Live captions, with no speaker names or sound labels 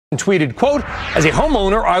Tweeted, quote, "As a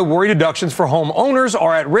homeowner, I worry deductions for homeowners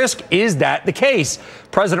are at risk. Is that the case?"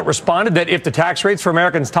 President responded that if the tax rates for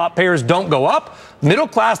Americans' top payers don't go up,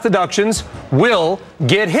 middle-class deductions will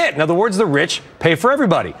get hit. In other words, the rich pay for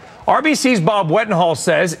everybody. RBC's Bob Wettenhall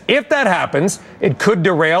says if that happens, it could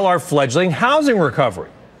derail our fledgling housing recovery.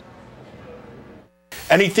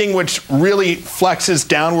 Anything which really flexes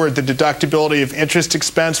downward the deductibility of interest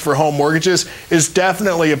expense for home mortgages is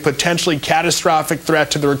definitely a potentially catastrophic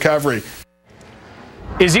threat to the recovery.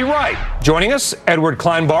 Is he right? Joining us, Edward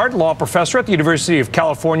Kleinbard, law professor at the University of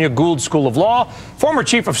California Gould School of Law, former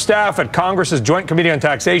chief of staff at Congress's Joint Committee on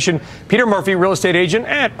Taxation, Peter Murphy, real estate agent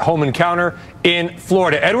at Home Encounter in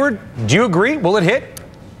Florida. Edward, do you agree? Will it hit?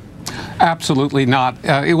 Absolutely not.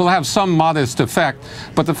 It will have some modest effect,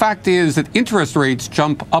 but the fact is that interest rates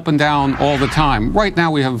jump up and down all the time. Right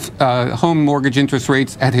now we have home mortgage interest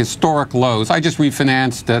rates at historic lows. I just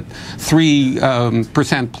refinanced at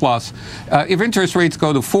 3% plus. If interest rates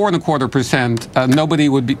go to 4.25%, nobody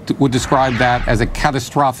would describe that as a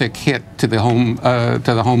catastrophic hit to the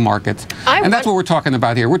home markets. And that's what we're talking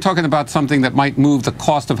about here. We're talking about something that might move the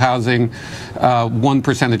cost of housing 1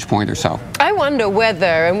 percentage point or so. I wonder whether,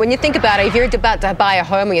 and when you think about it, if you're about to buy a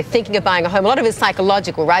home or you're thinking of buying a home, a lot of it's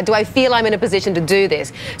psychological, right? Do I feel I'm in a position to do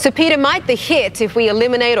this? So, Peter, might the hit, if we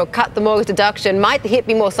eliminate or cut the mortgage deduction, might the hit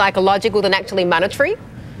be more psychological than actually monetary?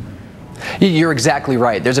 You're exactly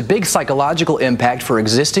right. There's a big psychological impact for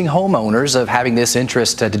existing homeowners of having this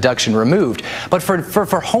interest deduction removed. But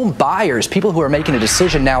for home buyers, people who are making a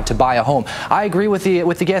decision now to buy a home, I agree with the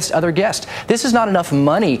other guest. This is not enough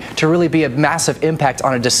money to really be a massive impact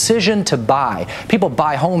on a decision to buy. People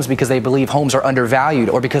buy homes because they believe homes are undervalued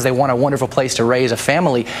or because they want a wonderful place to raise a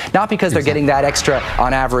family, not because they're getting that extra,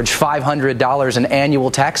 on average, $500 in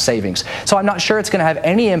annual tax savings. So I'm not sure it's going to have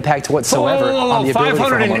any impact whatsoever on the ability for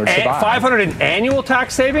homeowners to buy. 500 in annual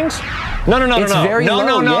tax savings? No. It's very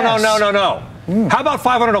low, yes. No. How about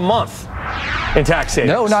 500 a month in tax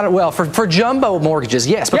savings? No, not well. For jumbo mortgages,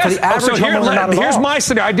 yes, but for the average homeowner, not at all. Here's my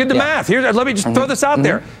scenario. I did the math. Let me just throw this out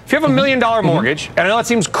there. If you have $1 million mortgage, and I know it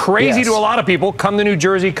seems crazy to a lot of people, come to New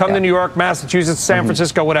Jersey, come to New York, Massachusetts, San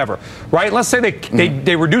Francisco, whatever, right? Let's say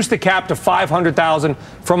they reduce the cap to $500,000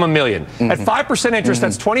 from $1 million. At 5% interest,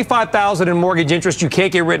 that's $25,000 in mortgage interest you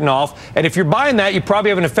can't get written off. And if you're buying that, you probably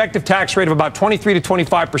have an effective tax rate of about 23 to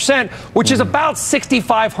 25%, which is about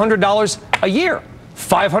 $6,500 a year.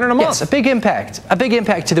 $500 a month. Yes, a big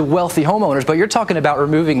impact to the wealthy homeowners, but you're talking about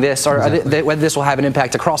removing this, or whether this will have an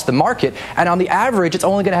impact across the market, and on the average, it's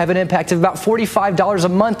only going to have an impact of about $45 a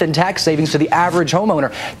month in tax savings to the average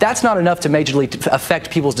homeowner. That's not enough to majorly affect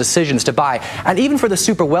people's decisions to buy. And even for the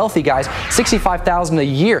super wealthy guys, $65,000 a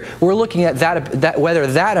year, we're looking at whether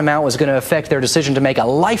that amount was going to affect their decision to make a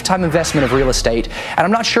lifetime investment of real estate, and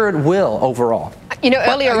I'm not sure it will overall. You know,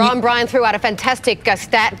 earlier on, Brian threw out a fantastic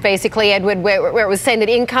stat, basically, Edward, where it was saying that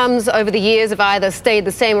incomes over the years have either stayed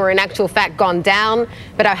the same or in actual fact gone down,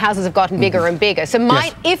 but our houses have gotten bigger and bigger. So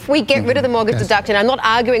if we get rid of the mortgage deduction, I'm not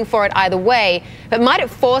arguing for it either way, but might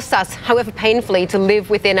it force us, however painfully, to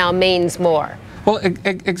live within our means more? Well,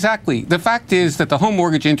 exactly. The fact is that the home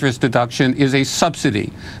mortgage interest deduction is a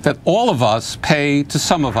subsidy that all of us pay to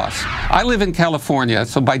some of us. I live in California,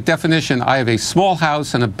 so by definition, I have a small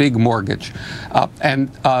house and a big mortgage.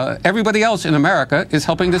 Everybody else in America is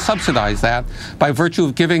helping to subsidize that by virtue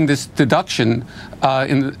of giving this deduction,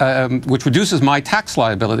 which reduces my tax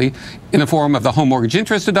liability in the form of the home mortgage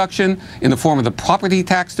interest deduction, in the form of the property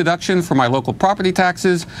tax deduction for my local property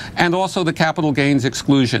taxes, and also the capital gains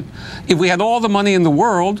exclusion. If we had all the money in the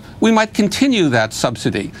world, we might continue that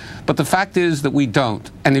subsidy. But the fact is that we don't.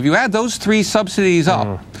 And if you add those three subsidies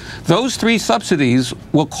up, those three subsidies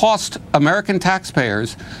will cost American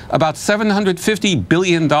taxpayers about $750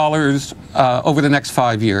 billion over the next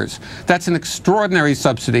 5 years. That's an extraordinary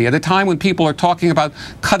subsidy at a time when people are talking about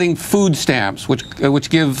cutting food stamps, which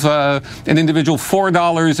give an individual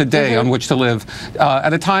 $4 a day on which to live,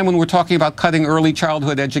 at a time when we're talking about cutting early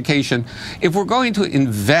childhood education. If we're going to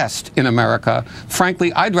invest in America,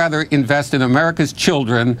 frankly, I'd rather invest in America's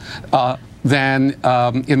children than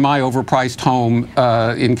in my overpriced home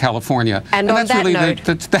in California. And on that's that really note,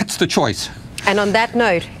 that's the choice. And on that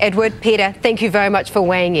note, Edward, Peter, thank you very much for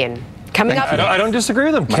weighing in. Coming up, I don't disagree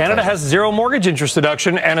with them. Canada has zero mortgage interest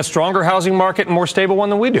deduction and a stronger housing market and more stable one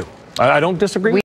than we do. I don't disagree.